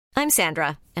I'm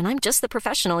Sandra, and I'm just the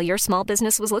professional your small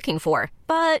business was looking for.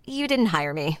 But you didn't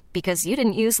hire me because you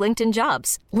didn't use LinkedIn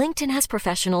Jobs. LinkedIn has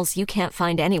professionals you can't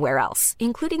find anywhere else,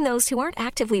 including those who aren't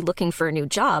actively looking for a new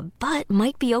job, but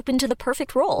might be open to the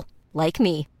perfect role, like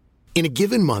me. In a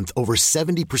given month, over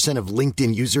 70% of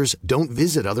LinkedIn users don't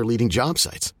visit other leading job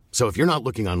sites. So if you're not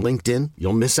looking on LinkedIn,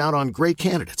 you'll miss out on great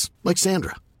candidates like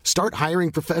Sandra. Start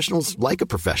hiring professionals like a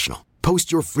professional.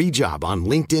 Post your free job on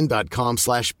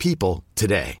linkedin.com/people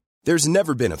today. There's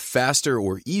never been a faster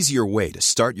or easier way to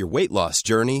start your weight loss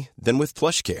journey than with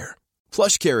PlushCare.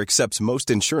 PlushCare accepts most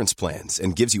insurance plans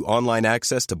and gives you online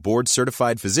access to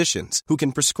board-certified physicians who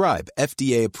can prescribe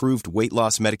FDA-approved weight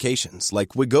loss medications like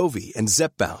Wegovy and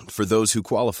Zepbound for those who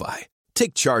qualify.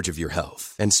 Take charge of your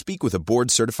health and speak with a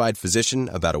board-certified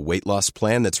physician about a weight loss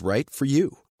plan that's right for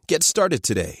you. Get started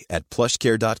today at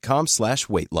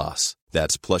plushcare.com/weight loss.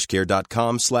 That's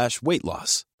plushcare.com/weight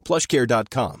loss.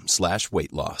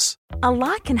 plushcare.com/weight loss. A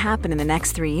lot can happen in the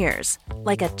next 3 years.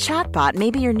 Like a chatbot may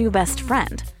be your new best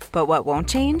friend. But what won't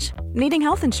change? Needing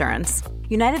health insurance.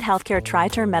 United Healthcare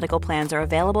Tri-Term Medical Plans are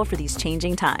available for these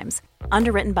changing times.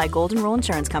 Underwritten by Golden Rule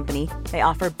Insurance Company, they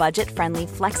offer budget-friendly,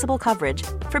 flexible coverage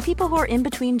for people who are in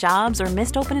between jobs or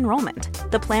missed open enrollment.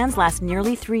 The plans last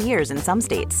nearly 3 years in some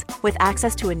states, with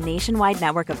access to a nationwide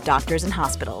network of doctors and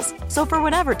hospitals. So for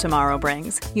whatever tomorrow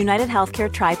brings, United Healthcare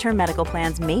Tri-Term Medical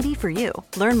Plans may be for you.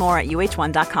 Learn more at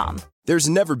uh1.com. There's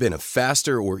never been a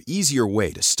faster or easier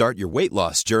way to start your weight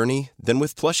loss journey than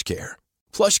with PlushCare.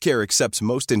 PlushCare accepts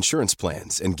most insurance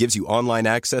plans and gives you online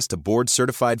access to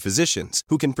board-certified physicians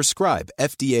who can prescribe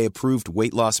FDA-approved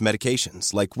weight loss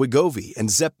medications like Wegovy and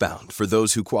Zepbound for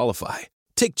those who qualify.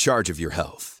 Take charge of your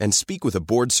health and speak with a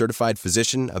board-certified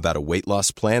physician about a weight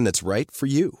loss plan that's right for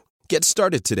you. Get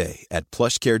started today at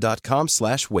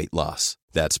plushcare.com/weight loss.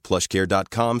 That's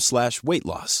plushcare.com/weight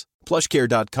loss.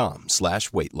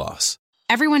 plushcare.com/weight loss.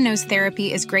 Everyone knows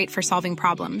therapy is great for solving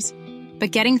problems,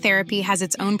 but getting therapy has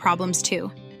its own problems too,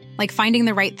 like finding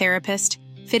the right therapist,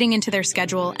 fitting into their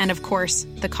schedule, and of course,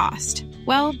 the cost.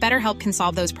 Well, BetterHelp can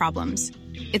solve those problems.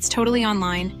 It's totally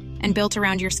online and built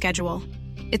around your schedule.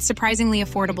 It's surprisingly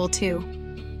affordable too.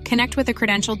 Connect with a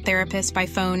credentialed therapist by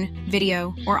phone,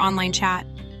 video, or online chat,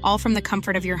 all from the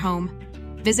comfort of your home.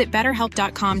 Visit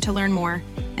BetterHelp.com to learn more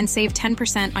and save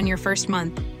 10% on your first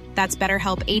month. That's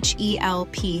BetterHelp,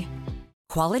 H-E-L-P.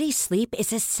 Quality sleep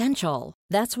is essential.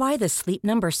 That's why the Sleep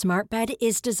Number Smart Bed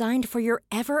is designed for your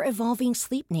ever-evolving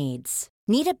sleep needs.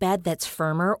 Need a bed that's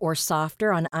firmer or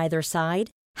softer on either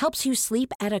side? Helps you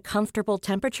sleep at a comfortable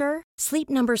temperature? Sleep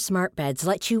Number Smart Beds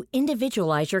let you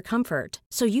individualize your comfort,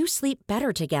 so you sleep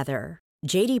better together.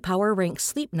 J.D. Power ranks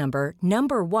Sleep Number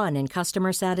number 1 in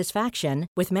customer satisfaction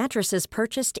with mattresses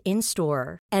purchased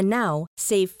in-store. And now,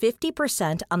 save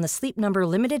 50% on the Sleep Number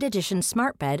Limited Edition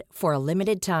Smart Bed for a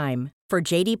limited time. For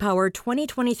J.D. Power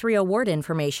 2023 award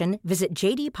information, visit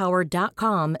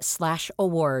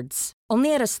jdpower.com/awards.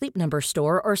 Only at a Sleep Number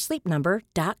store or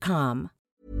sleepnumber.com.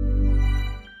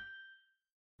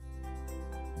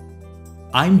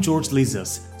 I'm George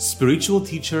Lizos, spiritual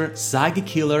teacher, psychic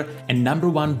healer, and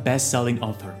 #1 best-selling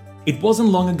author. It wasn't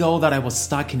long ago that I was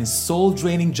stuck in a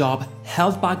soul-draining job,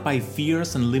 held back by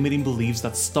fears and limiting beliefs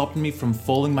that stopped me from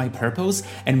following my purpose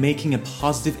and making a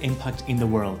positive impact in the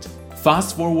world.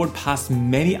 Fast forward past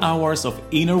many hours of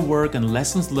inner work and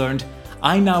lessons learned,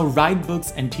 I now write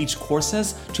books and teach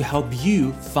courses to help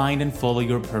you find and follow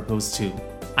your purpose too.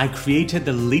 I created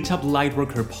the Lit Up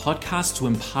Lightworker podcast to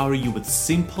empower you with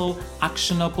simple,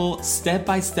 actionable,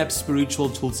 step-by-step spiritual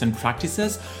tools and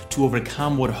practices to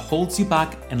overcome what holds you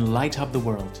back and light up the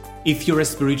world. If you're a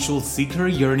spiritual seeker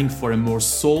yearning for a more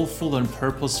soulful and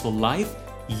purposeful life,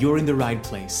 you're in the right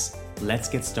place. Let's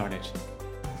get started.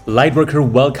 Lightworker,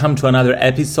 welcome to another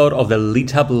episode of the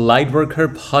Lit Up Lightworker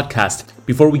podcast.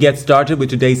 Before we get started with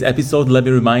today's episode, let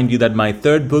me remind you that my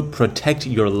third book, Protect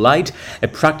Your Light, a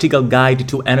practical guide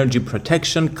to energy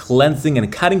protection, cleansing,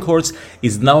 and cutting course,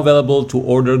 is now available to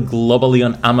order globally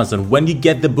on Amazon. When you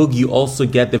get the book, you also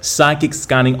get the Psychic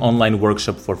Scanning online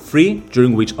workshop for free,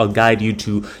 during which I'll guide you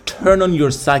to turn on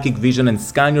your psychic vision and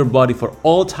scan your body for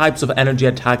all types of energy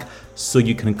attack so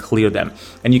you can clear them.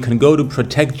 And you can go to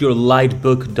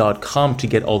protectyourlightbook.com to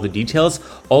get all the details.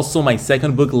 Also, my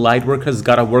second book, Lightworkers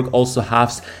Gotta Work, also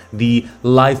has the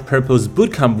Life Purpose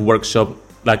Bootcamp workshop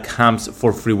that comes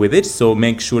for free with it. So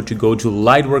make sure to go to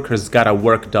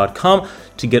lightworkersgottawork.com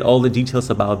to get all the details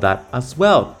about that as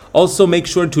well. Also, make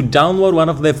sure to download one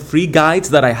of the free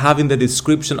guides that I have in the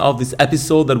description of this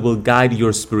episode that will guide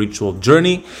your spiritual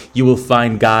journey. You will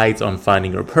find guides on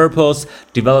finding your purpose,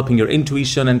 developing your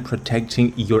intuition, and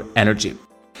protecting your energy.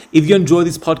 If you enjoy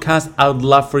this podcast, I would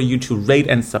love for you to rate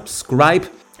and subscribe.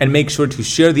 And make sure to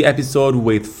share the episode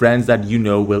with friends that you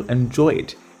know will enjoy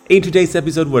it. In today's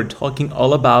episode, we're talking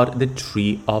all about the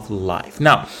Tree of Life.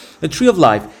 Now, the Tree of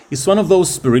Life is one of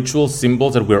those spiritual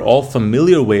symbols that we're all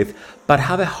familiar with, but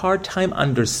have a hard time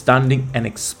understanding and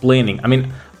explaining. I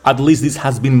mean, at least this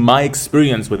has been my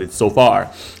experience with it so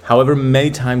far. However, many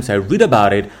times I read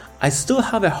about it, I still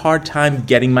have a hard time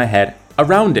getting my head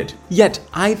around it. Yet,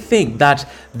 I think that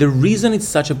the reason it's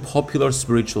such a popular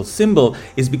spiritual symbol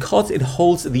is because it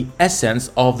holds the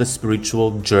essence of the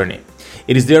spiritual journey.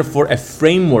 It is therefore a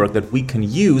framework that we can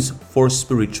use for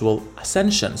spiritual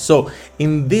ascension. So,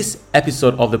 in this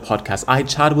episode of the podcast, I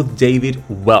chat with David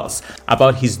Wells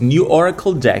about his new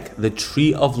oracle deck, the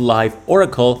Tree of Life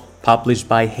Oracle, published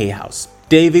by Hay House.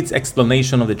 David's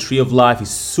explanation of the Tree of Life is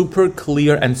super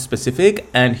clear and specific,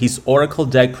 and his oracle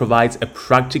deck provides a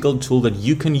practical tool that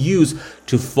you can use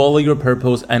to follow your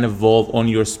purpose and evolve on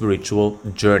your spiritual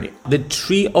journey. The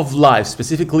Tree of Life,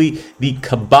 specifically the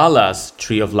Qabalah's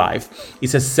Tree of Life,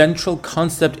 is a central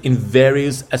concept in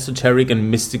various esoteric and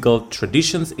mystical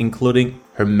traditions, including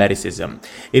Hermeticism.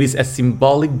 It is a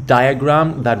symbolic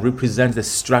diagram that represents the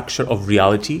structure of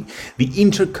reality, the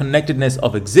interconnectedness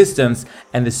of existence,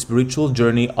 and the spiritual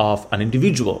journey of an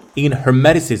individual. In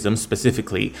Hermeticism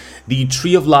specifically, the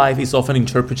Tree of Life is often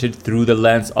interpreted through the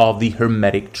lens of the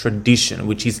Hermetic tradition,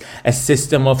 which is a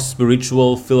system of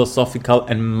spiritual, philosophical,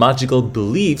 and magical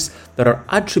beliefs that are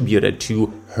attributed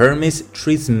to Hermes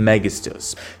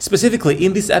Trismegistus. Specifically,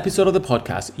 in this episode of the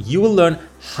podcast, you will learn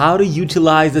how to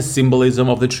utilize the symbolism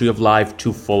of the Tree of Life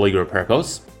to follow your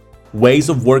purpose, ways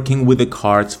of working with the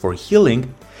cards for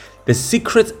healing, the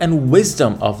secrets and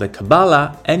wisdom of the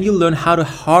Qabalah, and you'll learn how to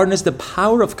harness the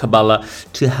power of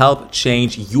Qabalah to help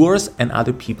change yours and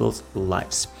other people's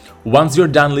lives. Once you're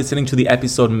done listening to the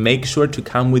episode, make sure to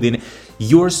come within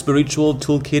your Spiritual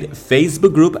Toolkit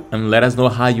Facebook group and let us know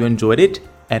how you enjoyed it.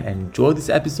 And enjoy this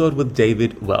episode with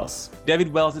David Wells.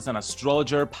 David Wells is an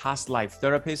astrologer, past life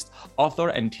therapist, author,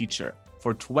 and teacher.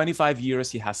 For 25 years,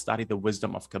 he has studied the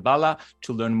wisdom of Qabalah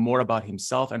to learn more about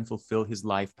himself and fulfill his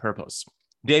life purpose.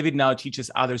 David now teaches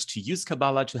others to use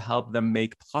Qabalah to help them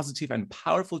make positive and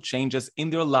powerful changes in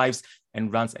their lives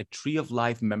and runs a Tree of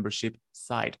Life membership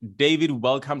site. David,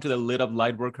 welcome to the Lit Up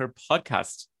Lightworker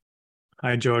podcast.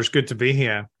 Hi, George. Good to be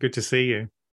here. Good to see you.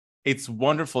 It's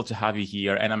wonderful to have you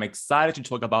here, and I'm excited to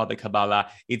talk about the Qabalah.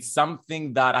 It's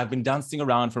something that I've been dancing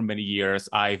around for many years.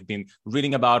 I've been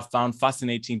reading about, found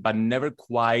fascinating, but never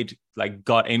quite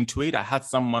got into it. I had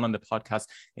someone on the podcast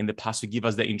in the past to give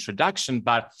us the introduction,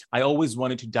 but I always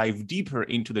wanted to dive deeper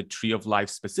into the Tree of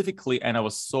Life specifically, and I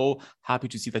was so happy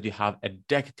to see that you have a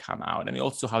deck come out, and you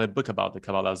also have a book about the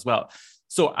Qabalah as well.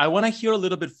 So I want to hear a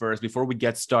little bit first, before we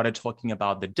get started talking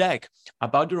about the deck,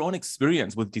 about your own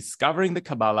experience with discovering the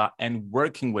Qabalah and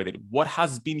working with it. What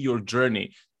has been your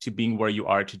journey to being where you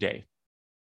are today?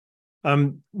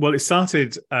 Well, it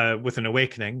started with an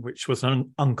awakening, which was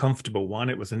an uncomfortable one.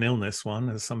 It was an illness one,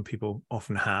 as some people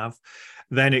often have.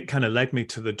 Then it kind of led me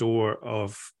to the door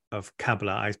of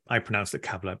Qabalah. I pronounce it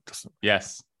Qabalah.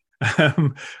 Yes.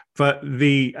 But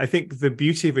I think the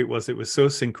beauty of it was so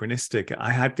synchronistic.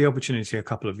 I had the opportunity a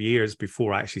couple of years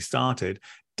before I actually started,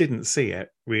 didn't see it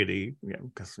really,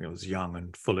 because I was young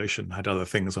and foolish and had other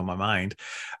things on my mind.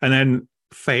 And then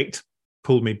fate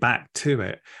pulled me back to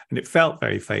it, and it felt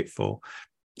very fateful.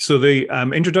 So the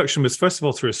introduction was, first of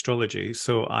all, through astrology.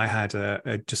 So I had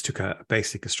just took a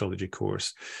basic astrology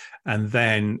course, and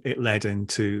then it led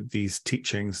into these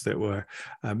teachings that were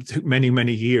took many,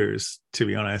 many years. To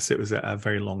be honest, it was a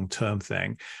very long-term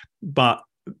thing. But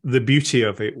the beauty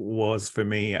of it was, for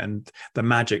me, and the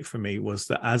magic for me, was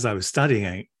that as I was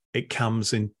studying it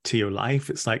comes into your life.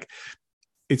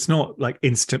 It's not like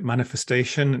instant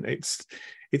manifestation.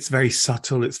 It's very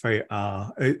subtle. It's very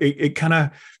it kind of.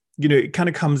 It kind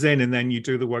of comes in, and then you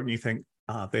do the work and you think,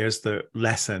 there's the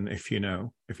lesson, if you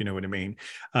know what I mean.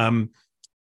 And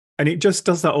it just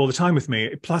does that all the time with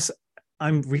me. Plus,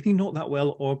 I'm really not that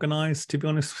well organized, to be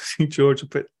honest with you, George, a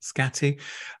bit scatty.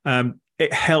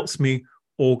 It helps me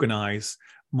organize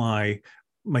my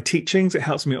teachings. It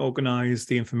helps me organize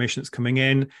the information that's coming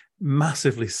in,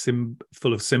 massively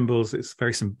full of symbols. It's a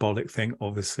very symbolic thing,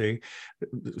 obviously.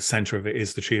 The center of it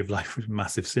is the Tree of Life, which is a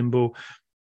massive symbol.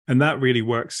 And that really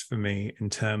works for me in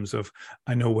terms of,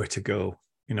 I know where to go.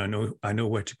 I know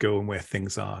where to go and where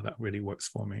things are. That really works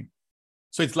for me.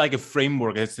 So it's like a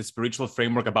framework. It's a spiritual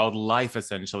framework about life,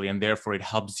 essentially, and therefore it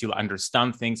helps you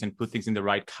understand things and put things in the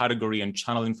right category and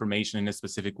channel information in a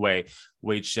specific way,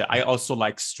 which I also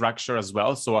like structure as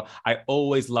well. So I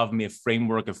always love me a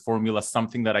framework, a formula,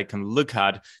 something that I can look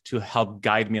at to help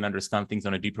guide me and understand things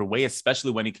in a deeper way,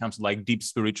 especially when it comes to like deep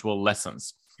spiritual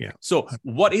lessons. Yeah. So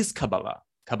what is Kabbalah?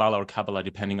 Kabbalah or Qabalah,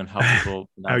 depending on how people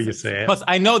how you say it. Because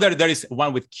I know that there is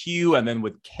one with Q and then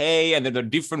with K, and then there are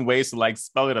different ways to like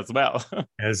spell it as well.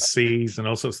 As C's and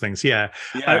all sorts of things. Yeah.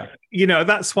 Yeah.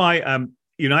 That's why,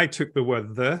 I took the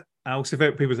word the out of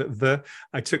it. People said the,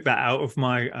 I took that out of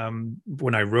my,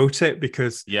 when I wrote it,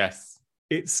 because yes,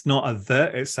 it's not a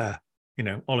the, it's a,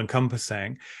 all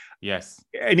encompassing. Yes.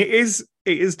 And it is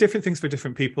different things for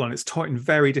different people, and it's taught in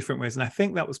very different ways. And I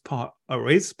think that was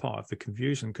is part of the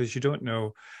confusion, because you don't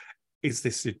know, is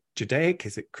this Judaic?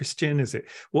 Is it Christian? Is it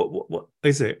what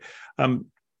is it?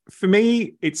 For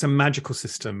me, it's a magical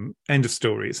system. End of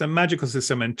story. It's a magical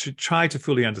system, and to try to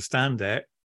fully understand it,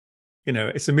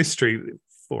 it's a mystery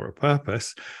for a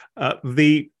purpose.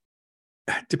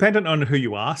 Dependent on who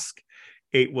you ask,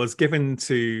 it was given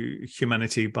to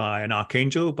humanity by an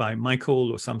archangel, by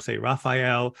Michael, or some say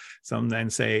Raphael. Some then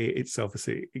say it's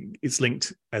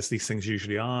linked, as these things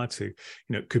usually are, to,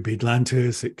 it could be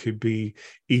Atlantis, it could be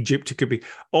Egypt, it could be,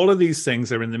 all of these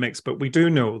things are in the mix. But we do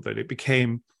know that it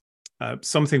became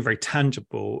something very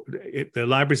tangible. The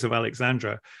libraries of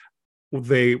Alexandria,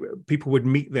 people would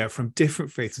meet there from different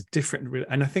faiths,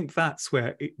 and I think that's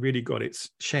where it really got its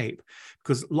shape,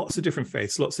 because lots of different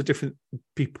faiths, lots of different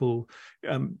people,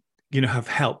 have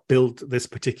helped build this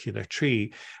particular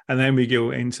tree. And then we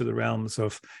go into the realms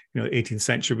of, 18th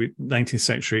century, 19th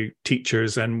century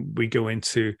teachers, and we go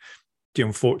into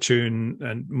fortune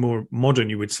and more modern,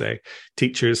 you would say,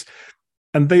 teachers.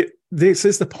 And this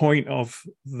is the point of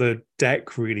the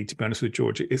deck, really, to be honest with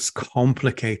George. It's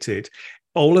complicated.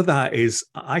 All of that is,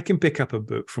 I can pick up a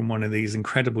book from one of these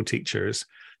incredible teachers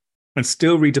and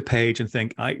still read a page and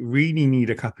think, I really need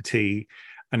a cup of tea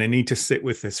and I need to sit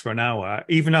with this for an hour,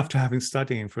 even after having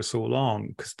studying for so long,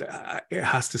 because it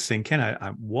has to sink in.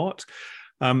 What?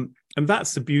 And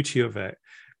that's the beauty of it.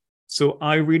 So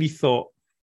I really thought,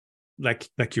 like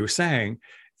you were saying,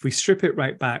 if we strip it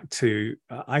right back to,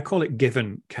 I call it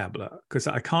given Kabbalah, because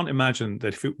I can't imagine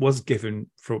that if it was given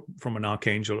from an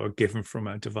archangel or given from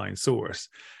a divine source,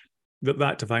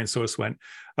 that divine source went,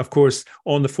 of course,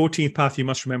 on the 14th path, you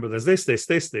must remember there's this. That's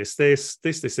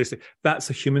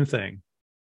a human thing.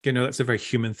 That's a very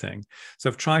human thing.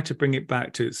 So I've tried to bring it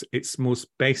back to its most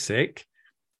basic,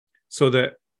 so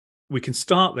that we can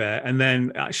start there. And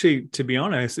then actually, to be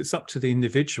honest, it's up to the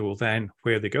individual then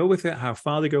where they go with it, how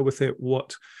far they go with it,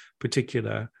 what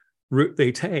particular route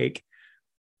they take.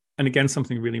 And again,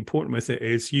 something really important with it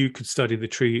is you could study the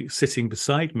tree sitting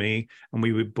beside me and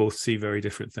we would both see very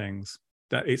different things.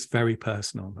 That it's very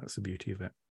personal. That's the beauty of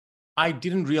it. I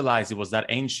didn't realize it was that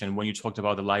ancient when you talked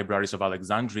about the libraries of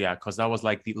Alexandria, because that was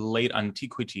like the late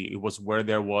antiquity. It was where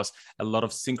there was a lot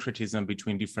of syncretism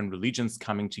between different religions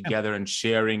coming together and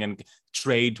sharing, and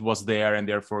trade was there, and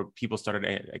therefore people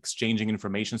started exchanging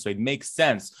information. So it makes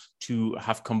sense to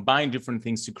have combined different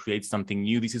things to create something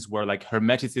new. This is where like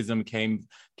Hermeticism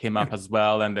came up as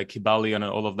well, and the Kybalion and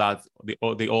all of that.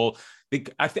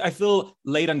 I feel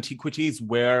late antiquity is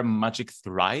where magic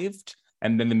thrived.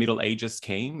 And then the Middle Ages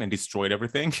came and destroyed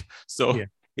everything. So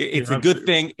it's a good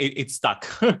thing. It stuck.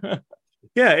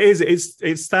 Yeah, it is.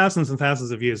 It's thousands and thousands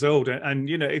of years old. And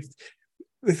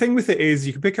the thing with it is,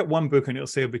 you can pick up one book and it'll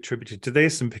say it'll be attributed to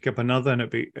this, and pick up another and it'll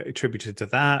be attributed to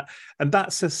that. And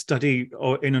that's a study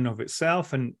in and of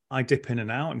itself. And I dip in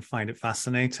and out and find it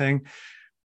fascinating.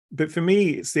 But for me,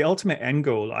 it's the ultimate end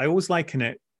goal. I always liken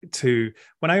it to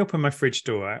when I open my fridge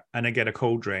door and I get a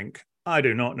cold drink. I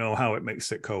do not know how it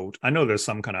makes it cold. I know there's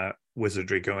some kind of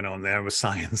wizardry going on there with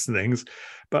science and things,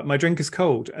 but my drink is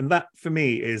cold. And that for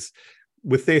me is,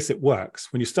 with this, it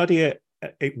works. When you study it,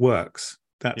 it works.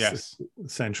 That's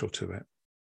essential to it.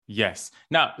 Yes.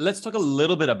 Now, let's talk a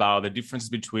little bit about the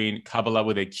differences between Kabbalah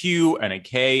with a Q and a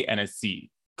K and a C,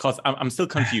 because I'm still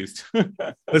confused.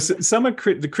 Some of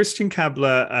the Christian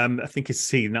Kabbalah, I think, is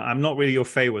C. Now, I'm not really au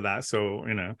fait with that, so,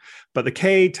 but the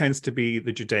K tends to be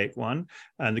the Judaic one,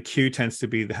 and the Q tends to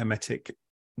be the Hermetic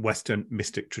Western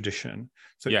mystic tradition.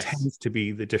 So it tends to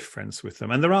be the difference with them.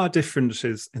 And there are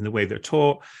differences in the way they're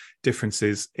taught,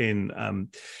 differences in,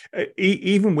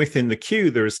 even within the Q,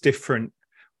 there's different,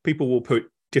 people will put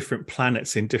different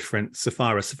planets in different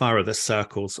Sephira. Sephira, the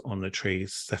circles on the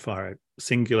trees, Sephira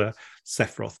singular,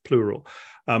 Sephiroth plural.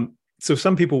 So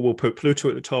some people will put Pluto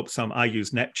at the top. I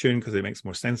use Neptune because it makes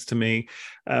more sense to me.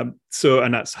 And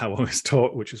that's how I was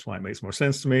taught, which is why it makes more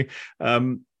sense to me.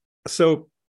 So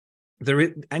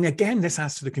and again, this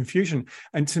adds to the confusion.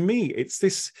 And to me, it's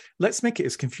this, let's make it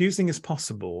as confusing as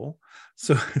possible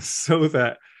so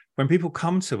that when people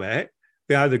come to it,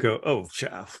 they either go, oh,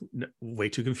 way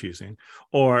too confusing.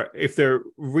 Or if they're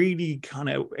really kind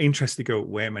of interested, go,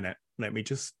 wait a minute, let me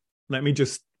just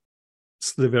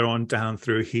sliver on down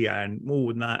through here and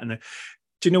that. And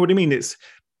do you know what I mean?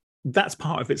 That's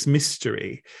part of its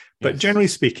mystery. But generally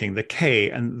speaking, the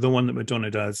K, and the one that Madonna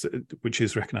does, which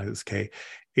is recognized as K,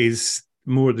 is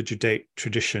more the Judaic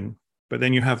tradition. But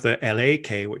then you have the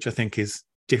LAK, which I think is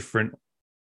different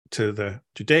to the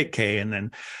Judaic K. And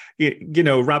then,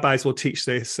 rabbis will teach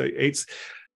this. So it's...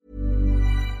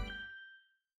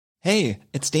 Hey,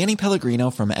 it's Danny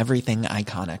Pellegrino from Everything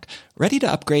Iconic. Ready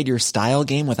to upgrade your style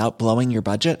game without blowing your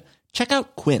budget? Check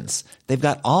out Quince. They've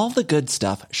got all the good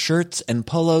stuff, shirts and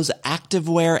polos,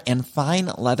 activewear, and fine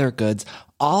leather goods,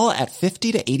 all at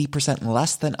 50 to 80%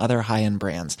 less than other high-end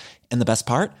brands. And the best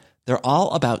part? They're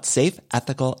all about safe,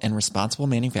 ethical, and responsible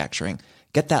manufacturing.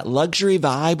 Get that luxury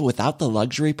vibe without the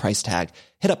luxury price tag.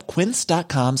 Hit up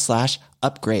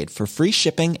quince.com/upgrade for free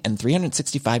shipping and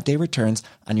 365-day returns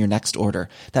on your next order.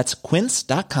 That's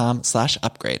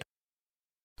quince.com/upgrade.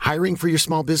 Hiring for your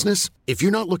small business? If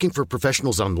you're not looking for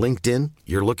professionals on LinkedIn,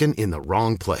 you're looking in the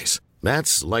wrong place.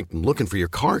 That's like looking for your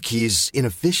car keys in a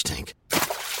fish tank.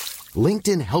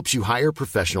 LinkedIn helps you hire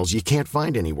professionals you can't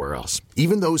find anywhere else,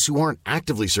 even those who aren't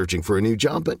actively searching for a new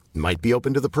job but might be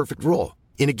open to the perfect role.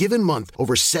 In a given month,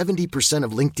 over 70%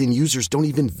 of LinkedIn users don't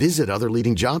even visit other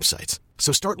leading job sites.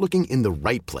 So start looking in the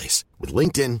right place. With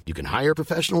LinkedIn, you can hire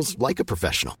professionals like a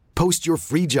professional. Post your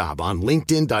free job on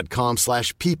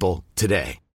linkedin.com/people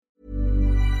today.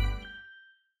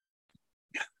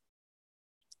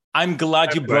 I'm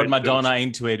glad you brought Madonna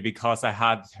into it because I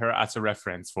had her as a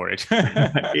reference for it.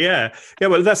 yeah.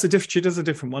 Well, that's she does a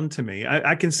different one to me.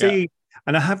 I can see,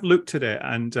 and I have looked at it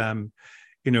and,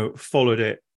 followed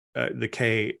it,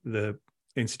 the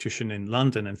institution in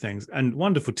London and things, and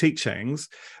wonderful teachings,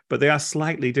 but they are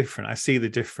slightly different. I see the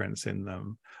difference in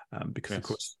them because, of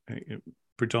course,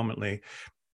 predominantly,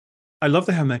 I love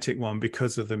the Hermetic one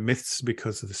because of the myths,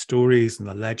 because of the stories and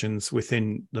the legends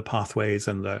within the pathways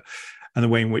and the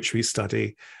way in which we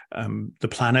study the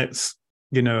planets.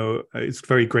 It's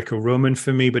very Greco-Roman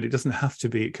for me, but it doesn't have to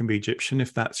be. It can be Egyptian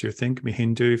if that's your thing. It can be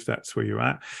Hindu if that's where you're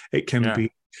at. It can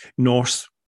be Norse.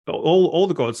 All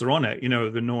the gods are on it.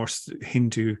 The Norse,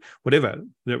 Hindu, whatever.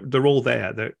 They're all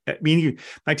there.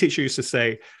 My teacher used to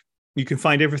say, you can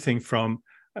find everything from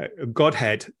a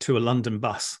godhead to a London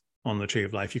bus on the Tree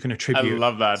of Life. You can attribute, I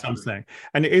love that, something,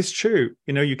 and it is true.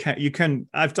 You can.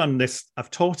 I've done this.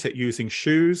 I've taught it using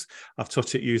shoes. I've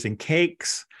taught it using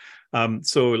cakes.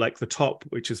 So like the top,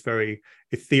 which is very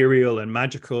ethereal and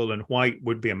magical and white,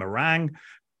 would be a meringue,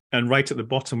 and right at the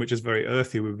bottom, which is very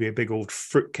earthy, would be a big old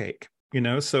fruit cake.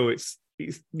 So it's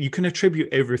you can attribute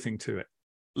everything to it.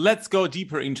 Let's go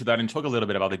deeper into that and talk a little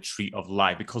bit about the Tree of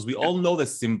Life, because we all know the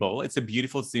symbol. It's a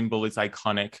beautiful symbol. It's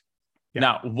iconic. Yeah.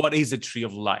 Now, what is a Tree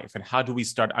of Life and how do we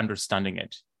start understanding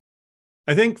it?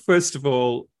 I think, first of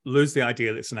all, lose the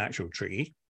idea that it's an actual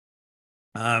tree.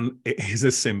 It is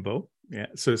a symbol. Yeah,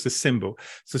 so it's a symbol.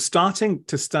 So starting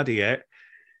to study it,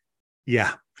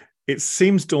 it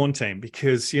seems daunting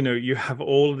because, you have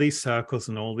all of these circles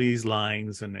and all these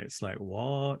lines and it's like,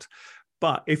 what?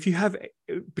 But if you have,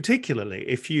 particularly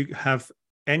if you have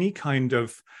any kind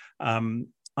of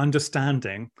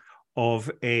understanding of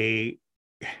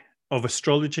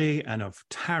astrology and of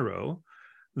tarot,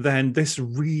 then this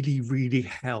really, really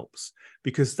helps,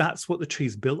 because that's what the tree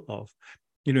is built of.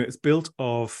 It's built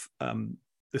of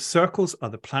the circles are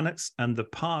the planets, and the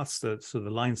paths, so the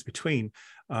lines between,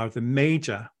 are the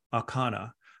major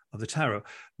arcana of the tarot.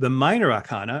 The minor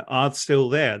arcana are still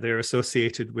there. They're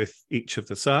associated with each of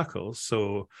the circles.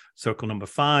 So circle number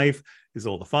 5 is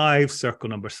all the 5s. Circle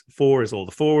number 4 is all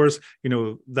the 4s.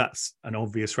 That's an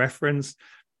obvious reference.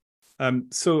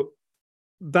 So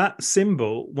that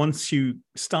symbol, once you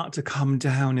start to come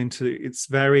down into its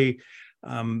very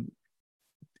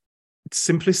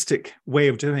simplistic way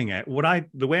of doing it,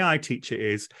 the way I teach it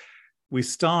is, we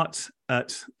start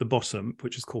at the bottom,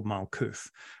 which is called Malkuth.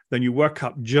 Then you work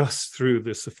up just through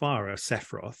the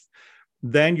Sephiroth.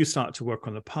 Then you start to work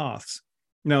on the paths.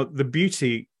 Now, the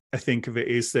beauty, I think, of it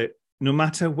is that no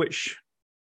matter which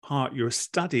part you're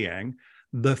studying,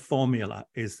 the formula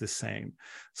is the same.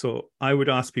 So I would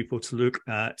ask people to look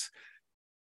at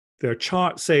their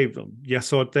chart, say,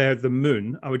 Yesod, they're the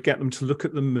moon. I would get them to look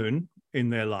at the moon in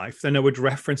their life. Then I would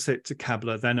reference it to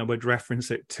Qabalah. Then I would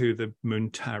reference it to the moon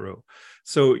tarot.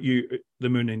 So the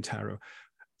moon in tarot.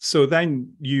 So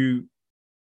then you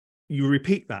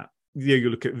repeat that you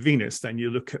look at Venus, then you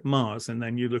look at Mars, and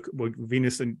then you look at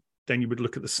Venus, and then you would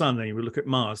look at the Sun, then you would look at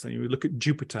Mars, then you would look at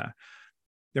Jupiter.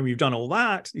 Then when you've done all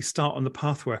that, you start on the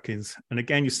path workings. And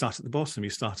again, you start at the bottom. You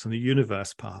start on the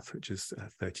universe path, which is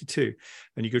 32.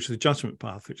 Then you go to the judgment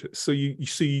path, which is, so you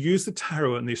use the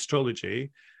tarot and the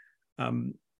astrology,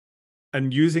 and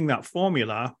using that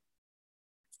formula,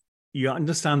 you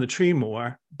understand the tree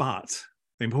more. But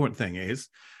the important thing is,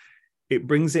 it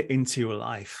brings it into your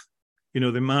life. You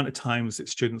know, the amount of times that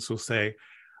students will say,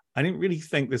 I didn't really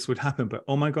think this would happen, but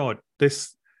oh my God,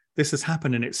 this has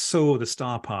happened, and it's so the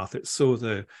star path, it's so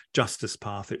the justice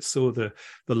path, it's so the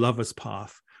lover's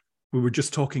path. We were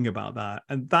just talking about that.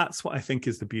 And that's what I think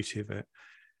is the beauty of it.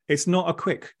 It's not a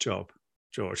quick job,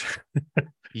 George.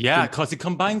 Yeah, because it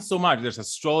combines so much. There's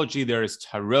astrology, there is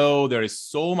tarot, there is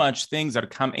so much things that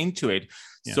come into it.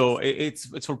 Yes. So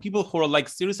it's for people who are like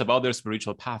serious about their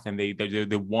spiritual path, and they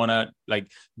want to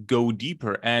like go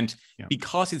deeper. And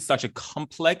because it's such a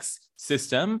complex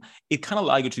system, it kind of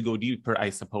allows you to go deeper, I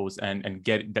suppose, and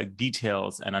get the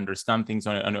details and understand things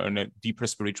on a deeper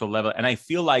spiritual level. And I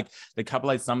feel like the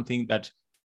Kabbalah is something that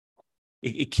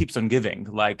it keeps on giving.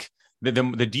 Like the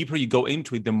deeper you go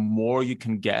into it, the more you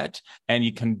can get, and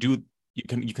you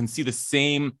can see the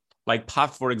same like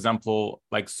path, for example,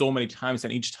 like so many times,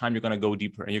 and each time you're going to go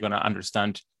deeper and you're going to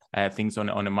understand things on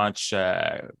a much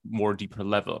more deeper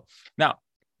level. Now,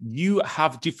 you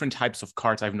have different types of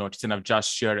cards, I've noticed, and I've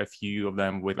just shared a few of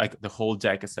them with like the whole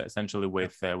deck, essentially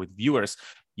with viewers.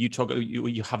 You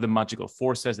have the magical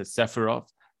forces, the Sephiroth,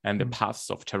 and the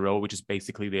paths of tarot, which is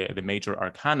basically the major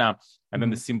arcana, and then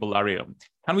the Symbolarium.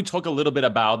 Can we talk a little bit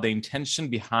about the intention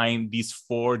behind these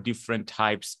 4 different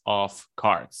types of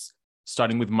cards,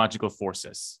 starting with magical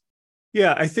forces?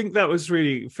 Yeah, I think that was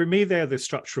really, for me, they're the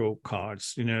structural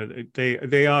cards. You know,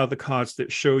 they are the cards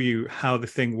that show you how the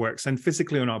thing works, and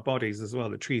physically on our bodies as well.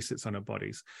 The tree sits on our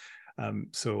bodies.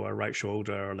 So our right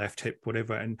shoulder, our left hip,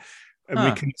 whatever. And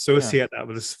we can associate that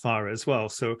with the Sephira as well.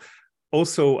 So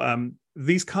also,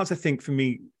 these cards, I think, for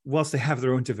me, whilst they have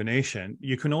their own divination,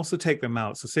 you can also take them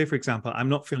out. So say, for example, I'm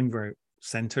not feeling very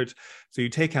centered. So you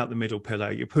take out the middle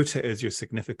pillar, you put it as your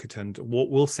significant, what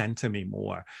will center me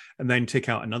more? And then take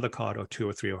out another card or 2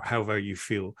 or 3, or however you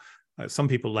feel. Some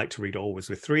people like to read always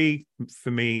with 3.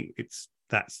 For me,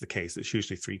 that's the case. It's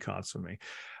usually 3 cards for me.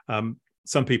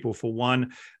 Some people for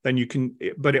 1, then you can,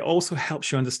 but it also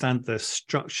helps you understand the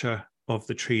structure of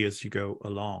the tree as you go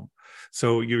along.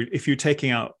 So if you're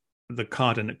taking out the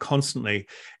card and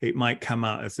it might come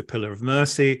out as the pillar of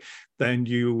mercy, then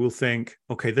you will think,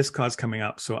 okay, this card's coming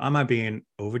up. So am I being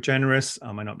over generous?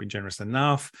 Am I not being generous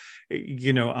enough?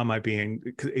 You know,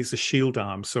 it's a shield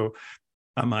arm. So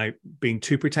am I being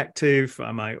too protective?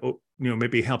 Am I,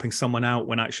 maybe helping someone out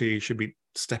when actually you should be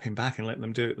stepping back and letting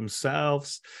them do it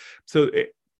themselves? So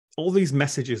all these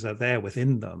messages are there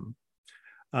within them.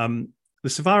 The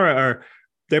Sephira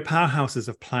they're powerhouses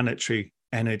of planetary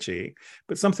energy.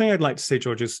 But something I'd like to say,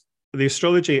 George, is the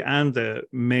astrology and the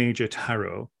major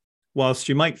tarot, whilst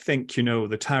you might think you know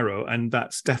the tarot, and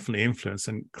that's definitely influenced,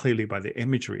 and clearly by the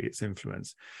imagery it's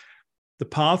influenced, the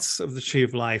paths of the tree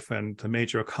of life and the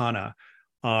major arcana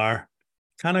are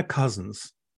kind of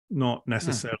cousins, not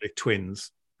necessarily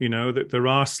twins. You know, that there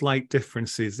are slight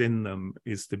differences in them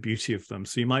is the beauty of them.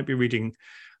 So you might be reading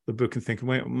the book and thinking,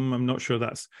 wait, I'm not sure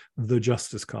that's the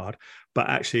justice card, but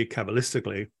actually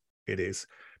Kabbalistically it is.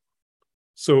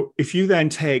 So if you then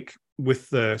take with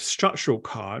the structural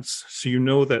cards, so you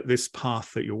know that this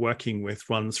path that you're working with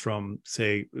runs from,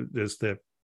 say, there's the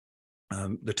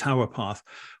tower path,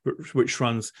 which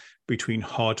runs between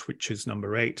Hod, which is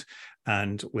number 8,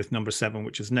 and with number 7,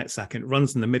 which is Netzach, and it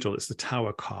runs in the middle. It's the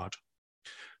tower card.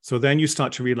 So then you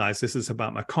start to realize this is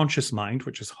about my conscious mind,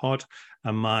 which is Hod,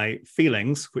 and my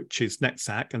feelings, which is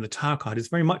Netzach, and the tower card is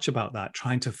very much about that,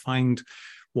 trying to find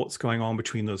what's going on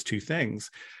between those two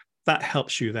things. That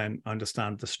helps you then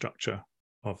understand the structure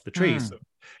of the tree. So,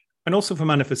 and also for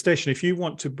manifestation, if you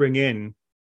want to bring in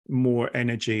more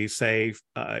energy, say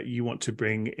you want to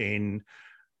bring in,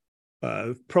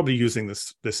 probably using the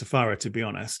Sephira, to be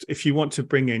honest, if you want to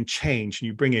bring in change and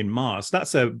you bring in Mars,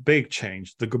 that's a big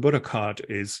change. The Qabalah card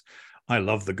is, I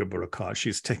love the Qabalah card.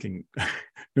 She's taking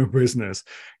no prisoners.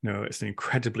 It's an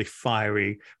incredibly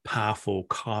fiery, powerful,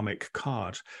 karmic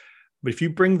card. But if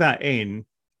you bring that in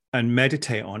and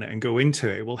meditate on it and go into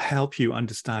it, it will help you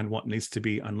understand what needs to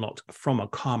be unlocked from a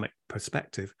karmic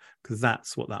perspective, because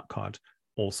that's what that card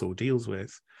also deals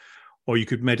with. Or you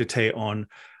could meditate on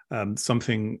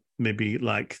something maybe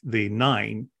like the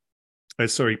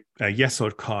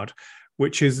Yesod card,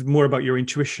 which is more about your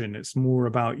intuition. It's more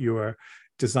about your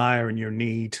desire and your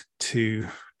need to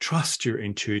trust your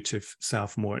intuitive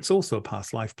self more. It's also a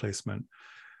past life placement.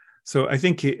 So I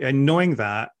think, and knowing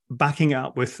that, backing it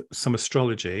up with some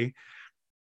astrology,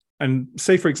 and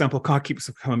say, for example, card keeps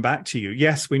coming back to you.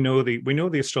 Yes, we know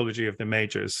the astrology of the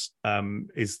majors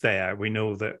is there. We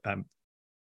know that,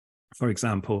 for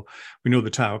example, we know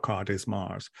the Tower card is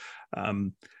Mars.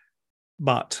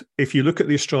 But if you look at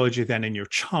the astrology then in your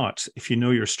chart, if you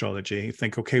know your astrology, you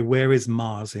think, okay, where is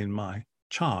Mars in my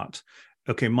chart?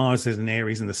 Okay, Mars is in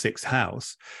Aries in the 6th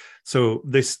house. So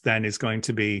this then is going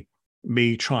to be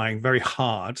me trying very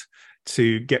hard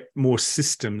to get more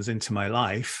systems into my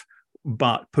life,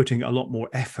 but putting a lot more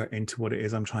effort into what it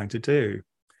is I'm trying to do.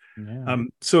 Yeah.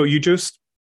 So you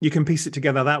can piece it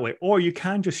together that way, or you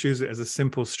can just use it as a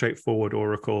simple, straightforward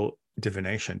oracle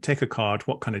divination. Take a card.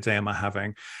 What kind of day am I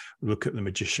having? Look at the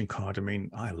Magician card. I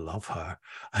mean, I love her.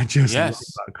 I just love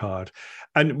that card.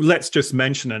 And let's just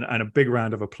mention, and a big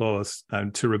round of applause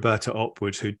to Roberta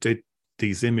Opwood, who did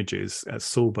these images.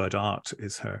 Soulbird Art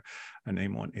is her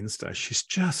name on Insta. She's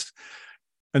just,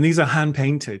 and these are hand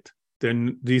painted.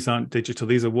 These aren't digital.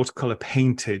 These are watercolor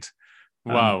painted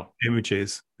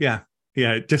images. Yeah.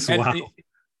 Just wow.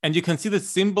 And you can see the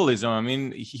symbolism. I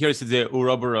mean, here's the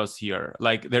Ouroboros here.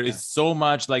 Like there is so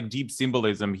much like deep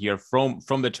symbolism here from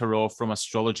the tarot, from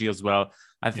astrology as well.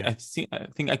 I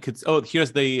think I could. Oh,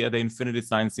 here's the infinity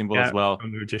sign symbol as well.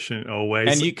 From the Magician, always.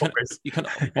 And you can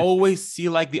always see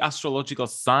like the astrological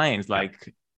signs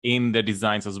like in the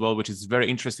designs as well, which is very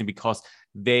interesting because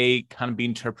they can be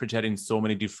interpreted in so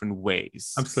many different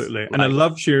ways. Absolutely. And I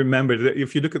love you remember that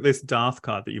if you look at this Darth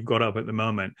card that you've got up at the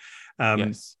moment,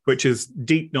 which is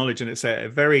deep knowledge, and it's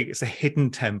a hidden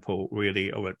temple,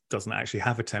 really, or it doesn't actually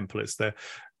have a temple. It's the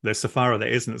Sephara that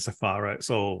isn't a Sephara.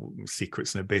 It's all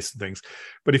secrets and abyss and things.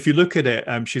 But if you look at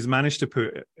it, she's managed to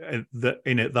put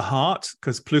the heart,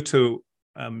 because Pluto,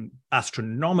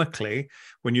 astronomically,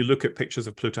 when you look at pictures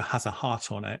of Pluto, has a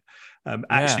heart on it.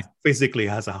 Actually physically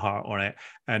has a heart on it,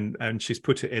 and she's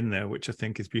put it in there, which I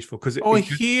think is beautiful because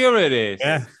here it is.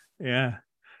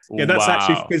 Yeah, that's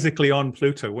actually physically on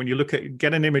Pluto. When you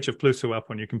get an image of Pluto up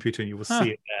on your computer, and you will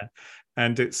see it there.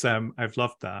 And it's I've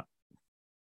loved that.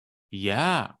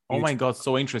 Yeah. Oh my God,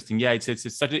 so interesting. Yeah,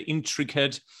 it's such an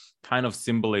intricate kind of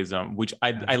symbolism, which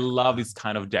I love these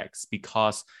kind of decks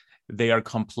because they are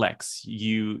complex.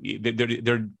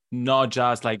 They're not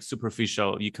just like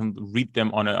superficial. You can read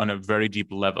them on a very deep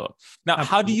level. Now,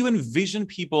 how do you envision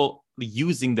people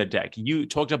using the deck? You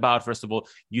talked about, first of all,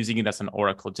 using it as an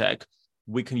oracle deck.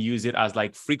 We can use it as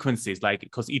like frequencies, like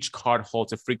because each card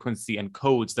holds a frequency and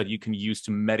codes that you can use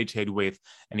to meditate with,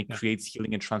 and it creates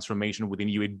healing and transformation within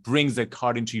you. It brings the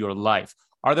card into your life.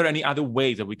 Are there any other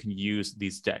ways that we can use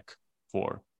this deck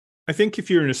for? I think if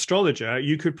you're an astrologer,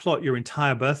 you could plot your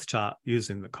entire birth chart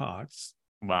using the cards.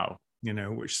 Wow.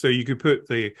 So you could put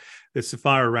the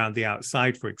Sephara around the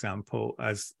outside, for example,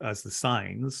 as the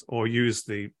signs, or use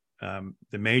the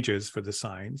majors for the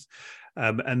signs,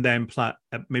 and then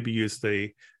maybe use the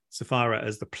Sephara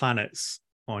as the planets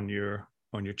on your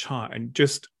chart, and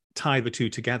just tie the two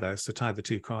together. So tie the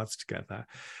two cards together.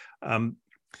 I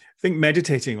think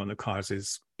meditating on the cards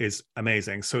is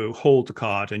amazing. So hold the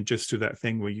card and just do that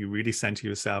thing where you really center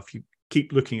yourself. You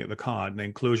keep looking at the card and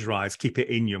then close your eyes, keep it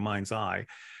in your mind's eye.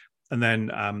 And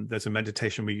then there's a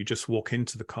meditation where you just walk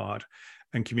into the card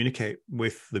and communicate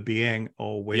with the being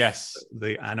or with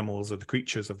the animals or the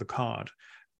creatures of the card,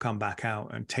 come back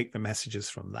out and take the messages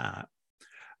from that.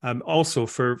 Also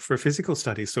for physical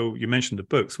studies. So you mentioned the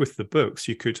books. With the books,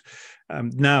 you could,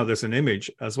 now there's an image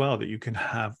as well that you can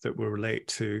have that will relate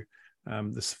to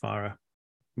the Sephara,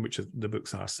 which the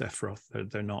books are Sephiroth.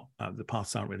 They're not, the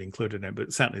paths aren't really included in it,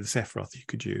 but certainly the Sephiroth you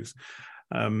could use.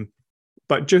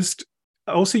 But just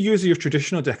also use your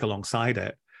traditional deck alongside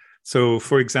it. So,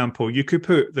 for example, you could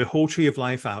put the whole Tree of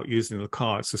Life out using the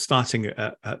cards. So starting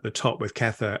at the top with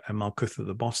Kether and Malkuth at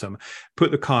the bottom,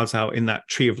 put the cards out in that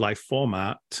Tree of Life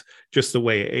format, just the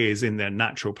way it is in their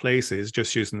natural places,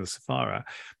 just using the Sephara.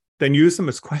 Then use them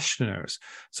as questioners.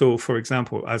 So, for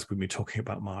example, as we've been talking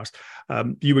about Mars,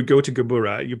 you would go to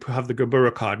Gabura, you have the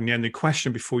Gabura card, and then the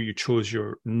question before you chose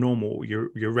your normal,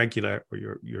 your regular, or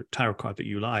your tarot card that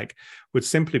you like, would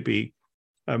simply be,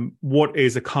 what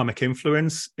is a karmic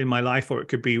influence in my life? Or it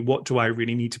could be, what do I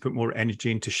really need to put more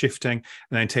energy into shifting? And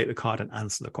then take the card and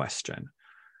answer the question.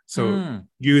 So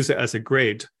use it as a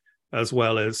grid, as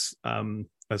well as other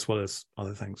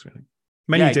things, really.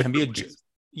 It can be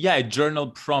a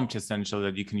journal prompt, essentially,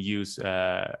 that you can use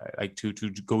like to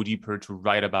go deeper, to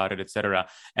write about it, etc.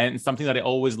 And something that I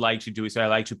always like to do is I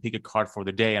like to pick a card for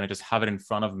the day and I just have it in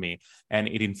front of me, and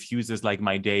it infuses like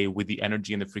my day with the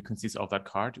energy and the frequencies of that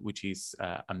card, which is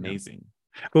amazing.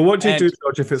 But what do you do,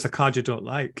 George, if it's a card you don't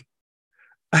like?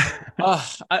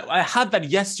 I had that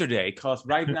yesterday because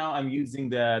right now I'm using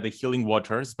the Healing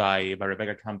Waters by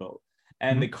Rebecca Campbell.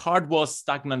 And the card was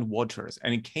Stagnant Waters.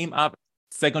 And it came up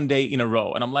second day in a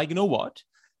row. And I'm like, you know what?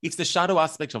 It's the shadow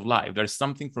aspect of life. There's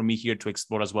something for me here to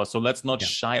explore as well. So let's not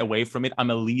shy away from it.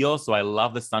 I'm a Leo, so I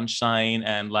love the sunshine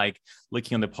and like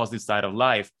looking on the positive side of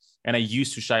life. And I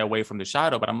used to shy away from the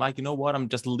shadow, but I'm like, you know what? I'm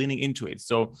just leaning into it.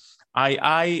 So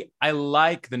I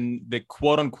like the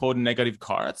quote unquote negative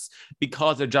cards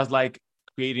because they're just like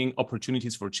creating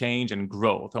opportunities for change and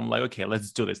growth. I'm like, okay,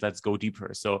 let's do this. Let's go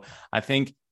deeper. So I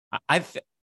think,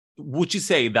 would you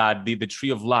say that the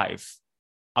Tree of Life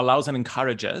allows and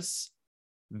encourages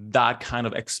that kind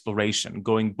of exploration,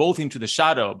 going both into the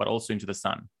shadow, but also into the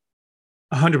sun?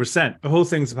 100%. The whole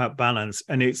thing's about balance.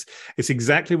 And it's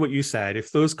exactly what you said.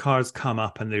 If those cards come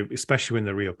up, and especially when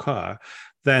they reoccur,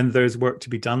 then there's work to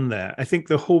be done there. I think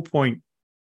the whole point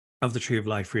of the Tree of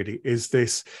Life really is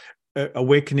this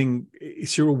awakening.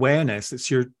 It's your awareness. It's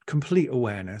your complete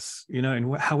awareness,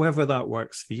 and however that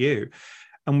works for you.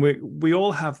 And we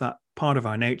all have that part of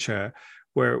our nature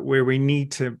where we need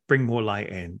to bring more light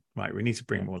in, right? We need to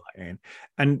bring more light in.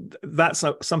 And that's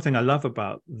something I love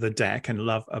about the deck and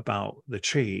love about the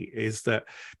tree is that,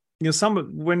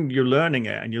 when you're learning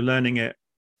it and you're learning it,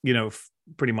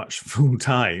 pretty much full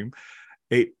time,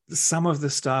 some of the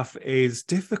stuff is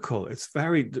difficult. It's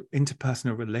very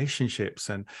interpersonal relationships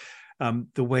and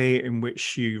the way in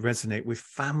which you resonate with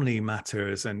family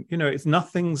matters. And, it's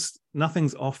nothing's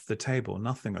off the table,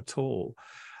 nothing at all.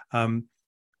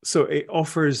 So it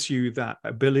offers you that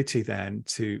ability then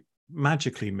to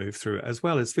magically move through it as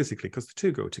well as physically, because the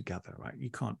two go together, right?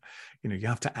 You can't, you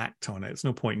have to act on it. It's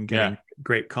no point in getting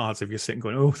great cards if you're sitting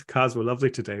going, oh, the cards were lovely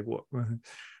today. What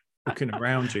looking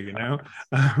around you,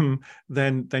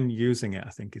 then using it,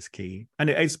 I think, is key. And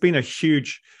it's been a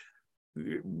huge,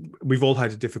 we've all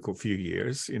had a difficult few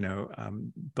years,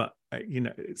 but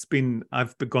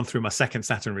I've gone through my second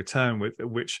Saturn return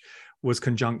which was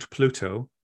conjunct Pluto.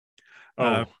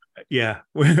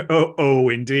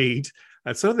 Indeed.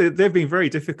 So they've been very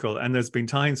difficult, and there's been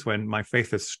times when my faith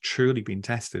has truly been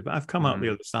tested, but I've come out the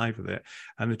other side with it,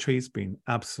 and the tree's been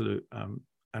an absolute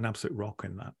rock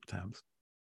in that terms.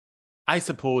 I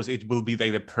suppose it will be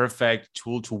like the perfect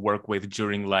tool to work with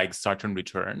during like Saturn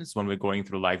returns when we're going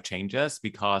through life changes,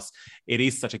 because it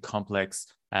is such a complex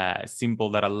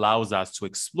symbol that allows us to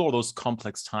explore those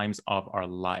complex times of our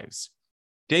lives.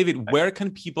 David, where can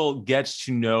people get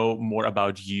to know more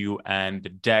about you and the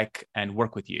deck and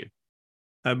work with you?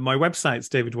 My website's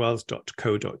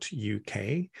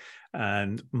davidwells.co.uk,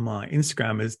 and my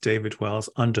Instagram is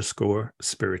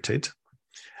davidwells_spirited.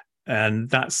 And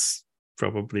that's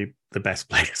probably the best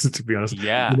place, to be honest.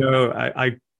 Yeah.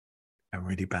 I'm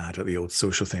really bad at the old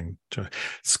social thing.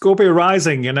 Scorpio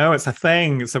rising, it's a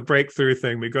thing. It's a breakthrough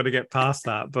thing. We've got to get past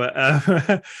that. But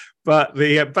but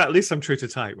at least I'm true to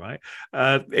type, right?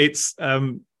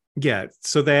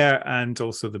 So there, and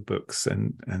also the books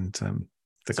and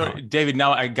the Sorry, David,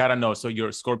 now I gotta know. So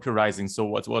you're Scorpio rising. So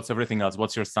what's everything else?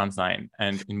 What's your sun sign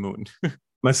and moon?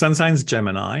 My sun sign's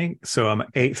Gemini, so I'm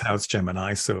 8th house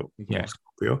Gemini, so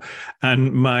Scorpio,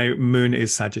 and my moon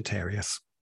is Sagittarius.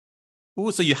 Oh,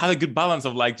 so you have a good balance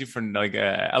of like different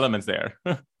elements there.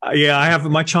 Yeah, I have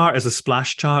my chart as a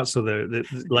splash chart, so they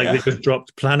just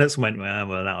dropped planets and went,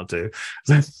 well, that'll do.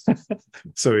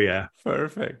 So yeah,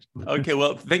 perfect. Okay,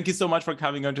 well, thank you so much for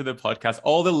coming onto the podcast.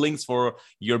 All the links for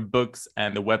your books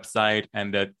and the website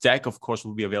and the deck, of course,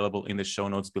 will be available in the show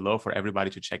notes below for everybody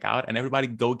to check out. And everybody,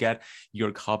 go get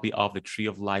your copy of the Tree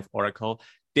of Life Oracle.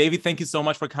 David, thank you so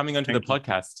much for coming onto the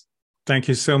podcast. Thank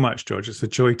you so much, George. It's a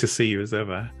joy to see you as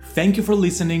ever. Thank you for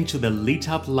listening to the Lit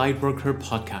Up Lightworker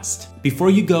podcast.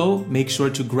 Before you go, make sure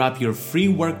to grab your free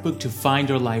workbook to find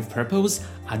your life purpose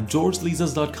at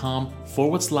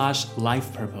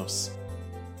georgelizos.com/life purpose.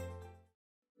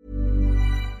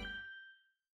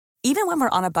 Even when we're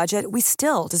on a budget, we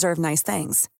still deserve nice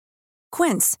things.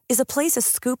 Quince is a place to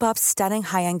scoop up stunning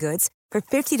high-end goods for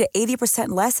 50 to 80%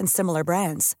 less than similar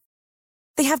brands.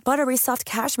 They have buttery soft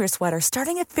cashmere sweaters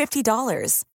starting at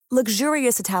 $50,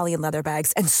 luxurious Italian leather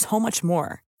bags, and so much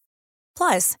more.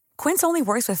 Plus, Quince only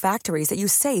works with factories that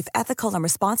use safe, ethical, and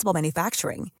responsible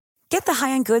manufacturing. Get the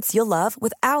high-end goods you'll love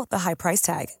without the high price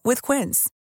tag with Quince.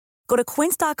 Go to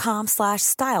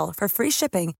quince.com/style for free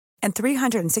shipping and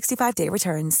 365-day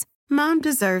returns. Mom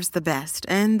deserves the best,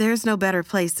 and there's no better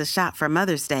place to shop for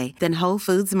Mother's Day than Whole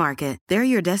Foods Market. They're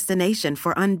your destination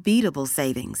for unbeatable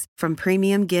savings, from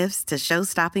premium gifts to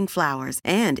show-stopping flowers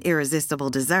and irresistible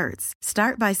desserts.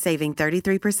 Start by saving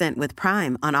 33% with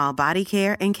Prime on all body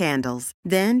care and candles.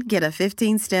 Then get a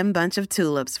 15-stem bunch of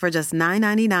tulips for just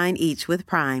 $9.99 each with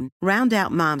Prime. Round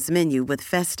out Mom's menu with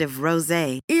festive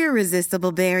rosé,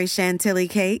 irresistible berry chantilly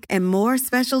cake, and more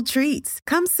special treats.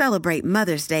 Come celebrate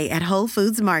Mother's Day at Whole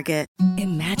Foods Market.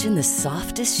 Imagine the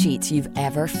softest sheets you've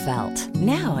ever felt.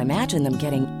 Now imagine them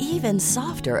getting even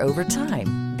softer over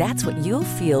time. That's what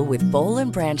you'll feel with Boll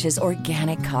 & Branch's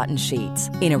organic cotton sheets.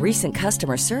 In a recent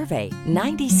customer survey,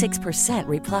 96%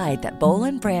 replied that Boll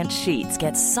 & Branch sheets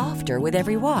get softer with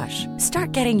every wash.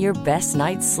 Start getting your best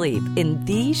night's sleep in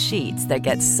these sheets that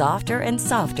get softer and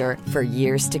softer for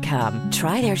years to come.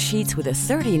 Try their sheets with a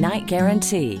 30-night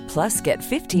guarantee. Plus, get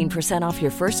 15% off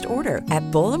your first order at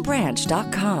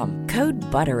bollandbranch.com. Code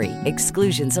BUTTERY.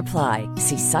 Exclusions apply.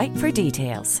 See site for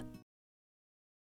details.